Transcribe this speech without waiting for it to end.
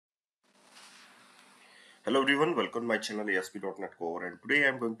Hello everyone, welcome to my channel ASP.NET Core, and today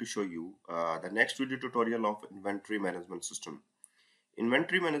I'm going to show you the next video tutorial of inventory management system.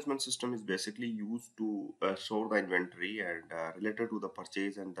 Inventory management system is basically used to store the inventory and related to the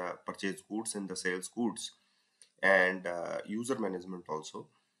purchase and the purchase goods and the sales goods and user management also.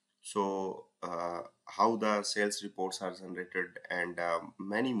 How the sales reports are generated and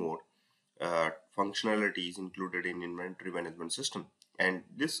many more functionalities included in inventory management system. And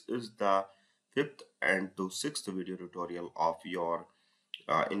this is the fifth and to sixth video tutorial of your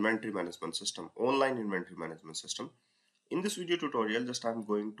inventory management system, online inventory management system. In this video tutorial, just I'm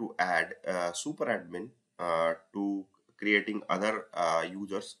going to add super admin to creating other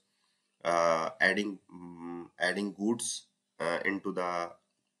users, adding goods into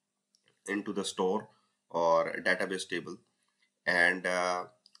the store or database table, and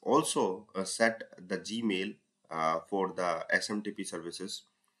also set the Gmail for the SMTP services,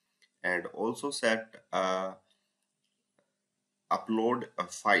 and also set upload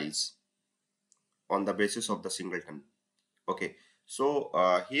files on the basis of the singleton. Okay,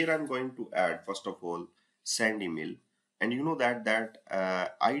 here I'm going to add first of all send email, and you know that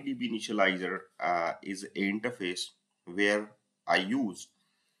IDB initializer is a interface where I use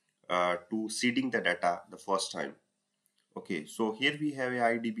to seeding the data the first time. Okay, so here we have a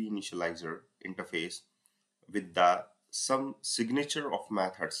IDB initializer interface with the some signature of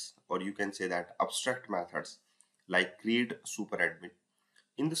methods, or you can say that abstract methods like create super admin.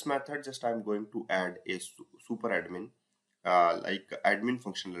 In this method, just I'm going to add a super admin, like admin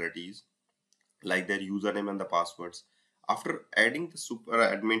functionalities like their username and the passwords. After adding the super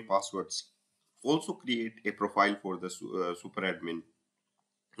admin passwords, also create a profile for the super admin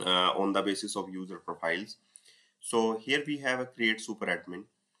on the basis of user profiles. So here we have a create super admin,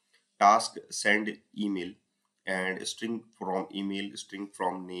 task send email, and string from email, string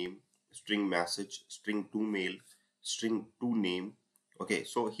from name, string message, string to mail, string to name. Okay,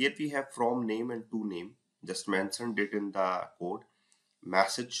 so here we have from name and to name, just mentioned it in the code.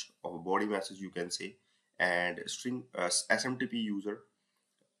 Message or body message you can say, and string SMTP user.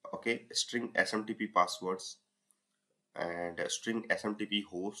 Okay, string SMTP passwords, and string SMTP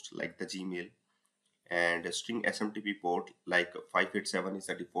host like the Gmail, and a string SMTP port like 587 is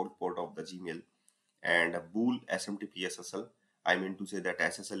the default port of the Gmail, and a bool SMTP SSL. I mean to say that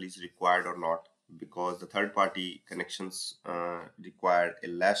SSL is required or not, because the third party connections require a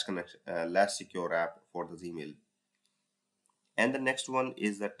less secure app for the Gmail. And the next one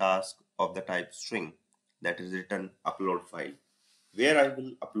is the task of the type string, that is return upload file, where I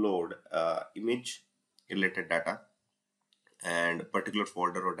will upload image related data and particular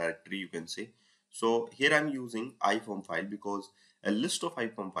folder or directory you can say. So here I'm using iForm file, because a list of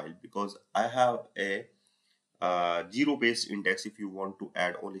iForm file, because I have a zero based index. If you want to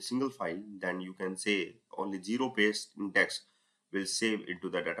add only single file, then you can say only zero based index will save into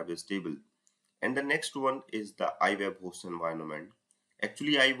the database table. And the next one is the iWeb host environment.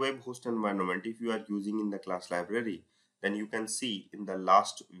 Actually, iWeb host environment, if you are using in the class library, then you can see in the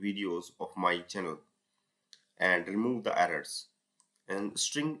last videos of my channel, and remove the errors. And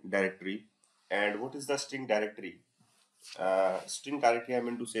string directory. And what is the string directory? String directory, I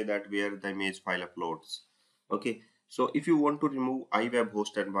meant to say that where the image file uploads. Okay, so if you want to remove iWeb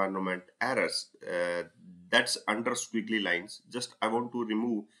host environment errors, that's under squiggly lines. Just I want to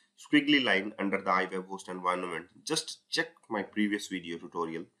remove squiggly line under the iWeb host environment. Just check my previous video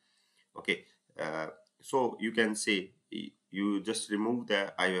tutorial. Okay, uh, so you can say you just remove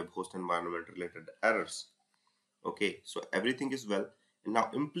the iWeb host environment related errors. Okay, so everything is well. And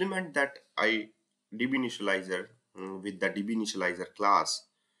now implement that DB initializer with the DB initializer class.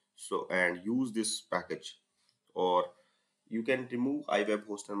 So and use this package, or you can remove iWeb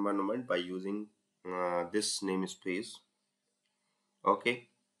host environment by using this namespace. Okay,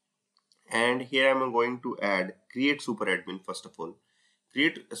 and here I'm going to add create super admin. First of all,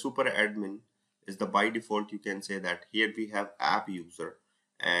 create a super admin is the by default. You can say that here we have app user,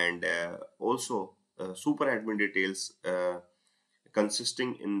 and also super admin details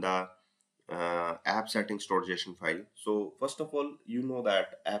consisting in the app settings storage file. So first of all, you know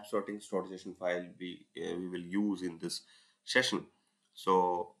that app settings storage file we will use in this session.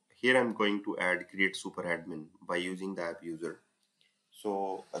 So here I'm going to add create super admin by using the app user.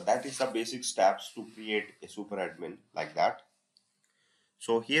 So that is the basic steps to create a super admin like that.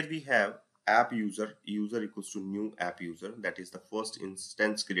 So here we have app user, user equals to new app user. That is the first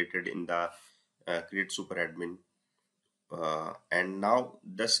instance created in the create super admin. And now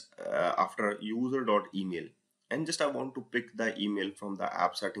this after user dot email, and just I want to pick the email from the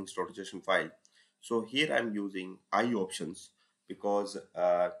app settings storage file. So here I'm using I options, because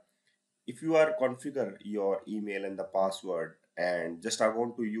if you are configure your email and the password, and just I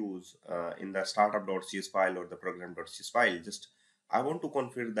want to use in the startup.cs file or the program.cs file, just I want to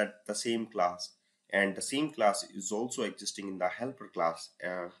configure that the same class, and the same class is also existing in the helper class.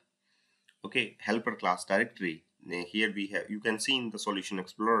 Okay, helper class directory. Here we have, you can see in the solution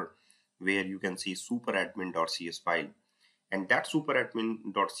explorer where you can see superadmin.cs file, and that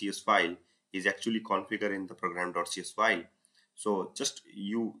superadmin.cs file is actually configured in the program.cs file. So just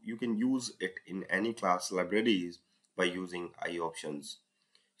you can use it in any class libraries by using I options.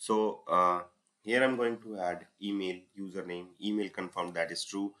 So here I'm going to add email username, email confirm that is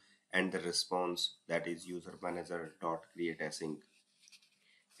true, and the response that is user manager dot create async.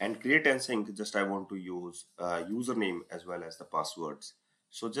 And create async, just I want to use username as well as the passwords.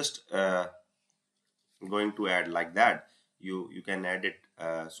 So just going to add like that. You can add it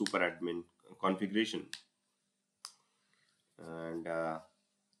super admin configuration, and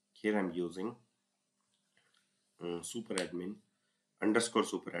here I'm using super admin underscore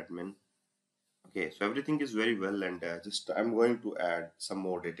super admin. Okay, so everything is very well, and just I'm going to add some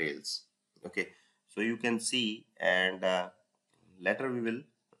more details. Okay, so you can see, and later we will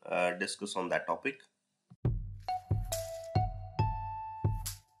discuss on that topic.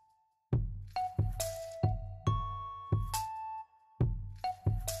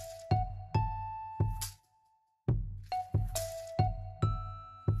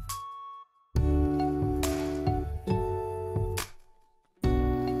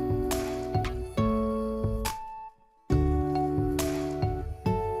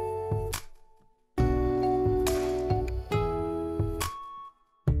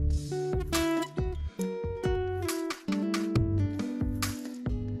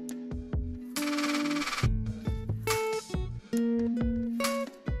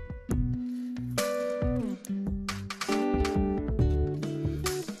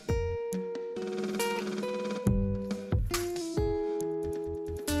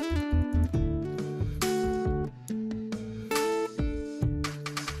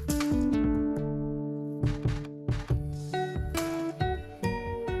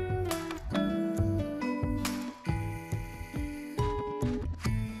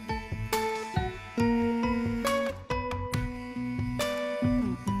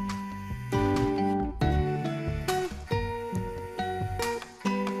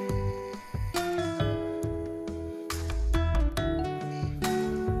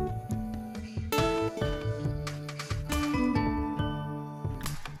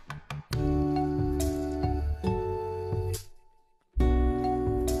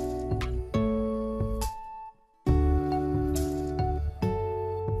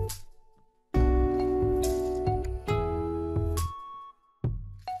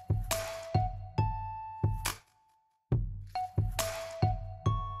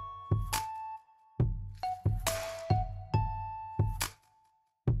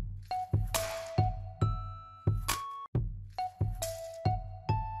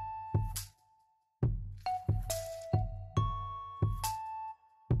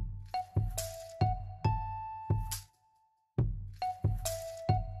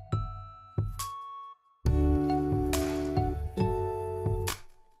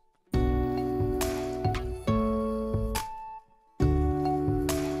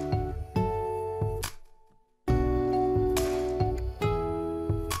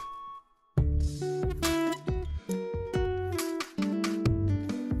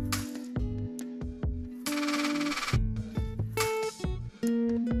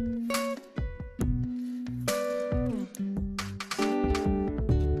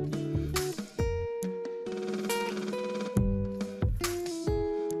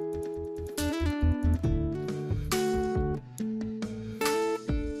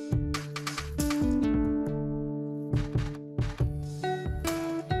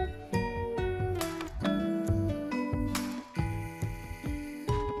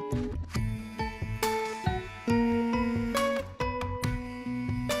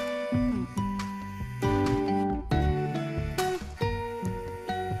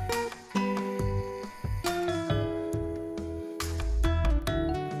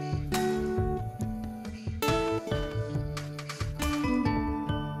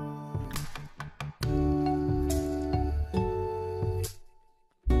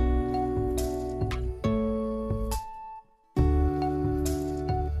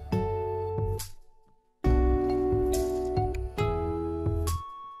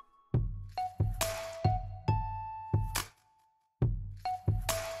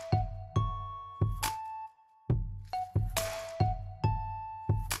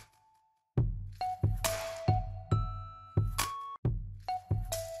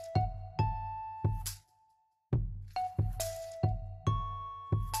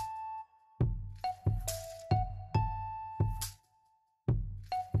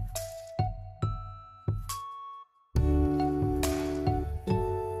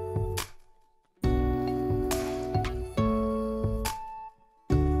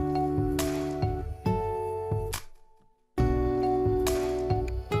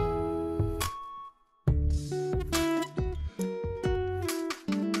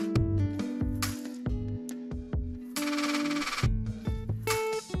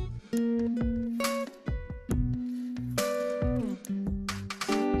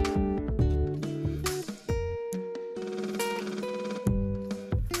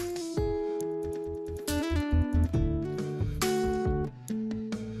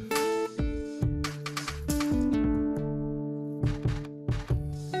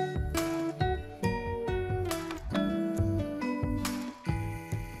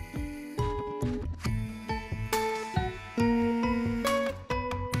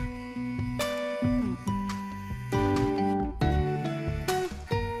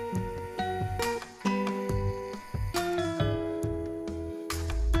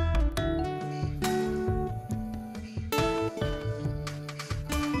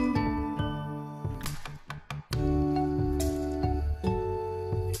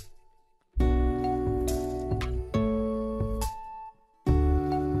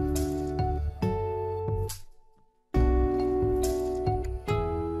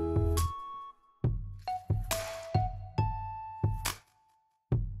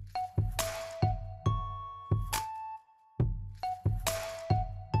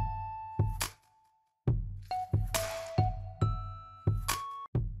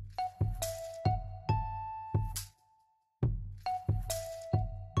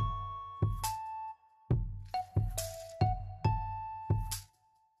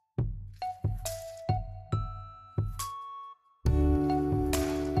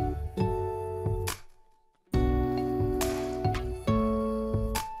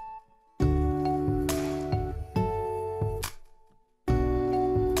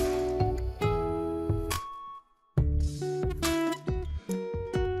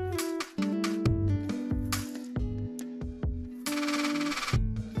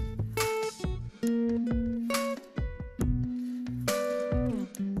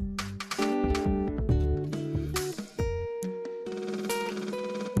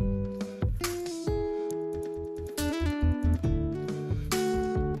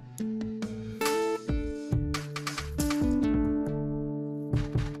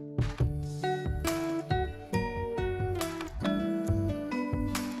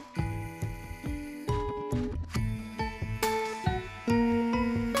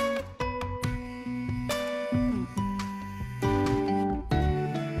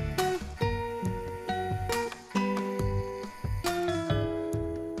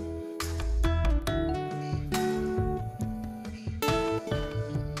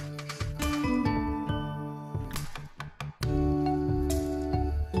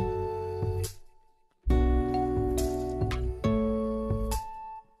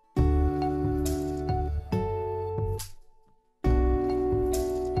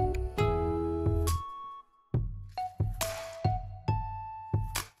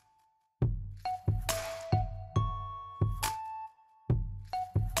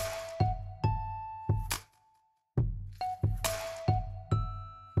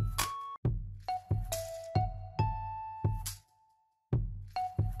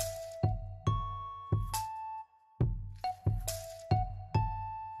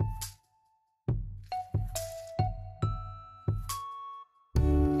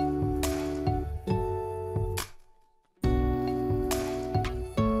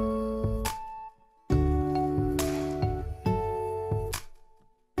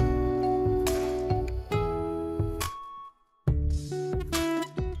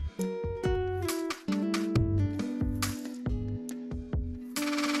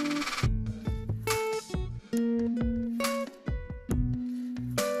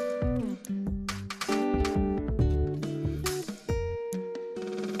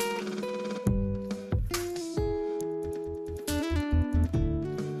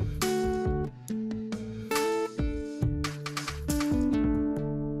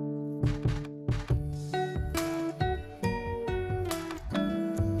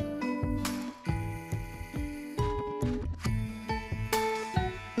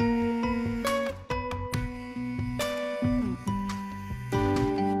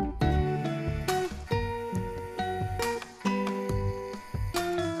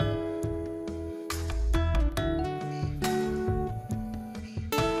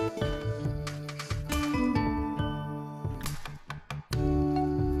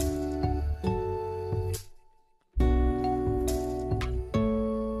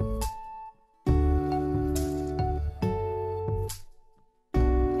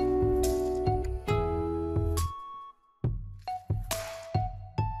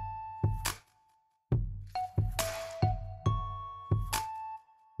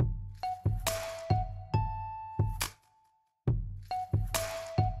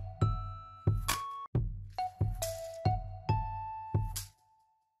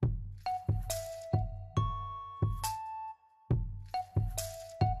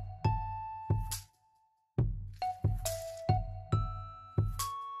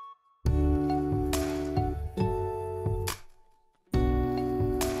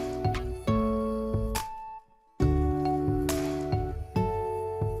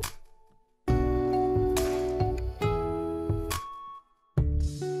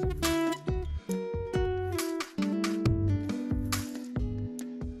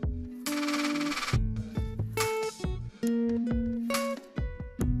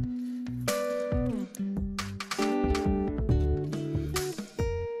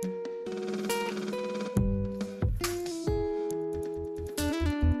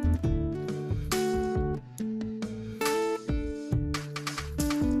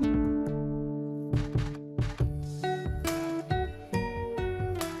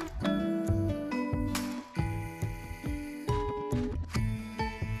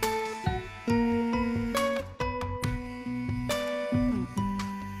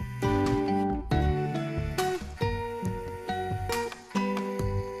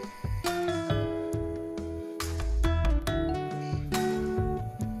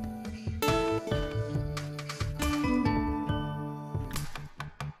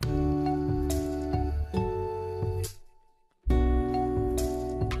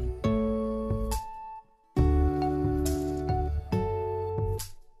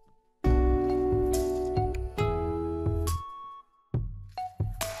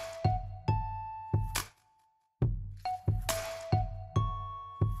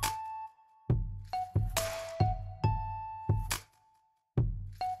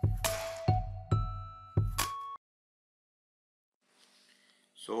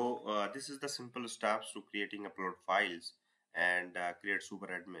 this is the simple steps to creating upload files and create super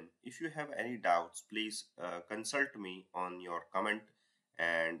admin. If you have any doubts, please consult me on your comment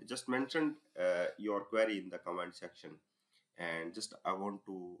and just mention your query in the comment section, and just I want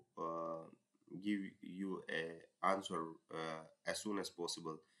to give you a answer as soon as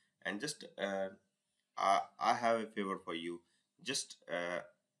possible. And just I have a favor for you. Just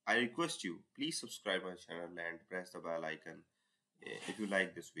I request you, please subscribe my channel and press the bell icon if you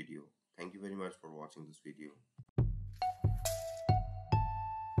like this video. Thank you very much for watching this video.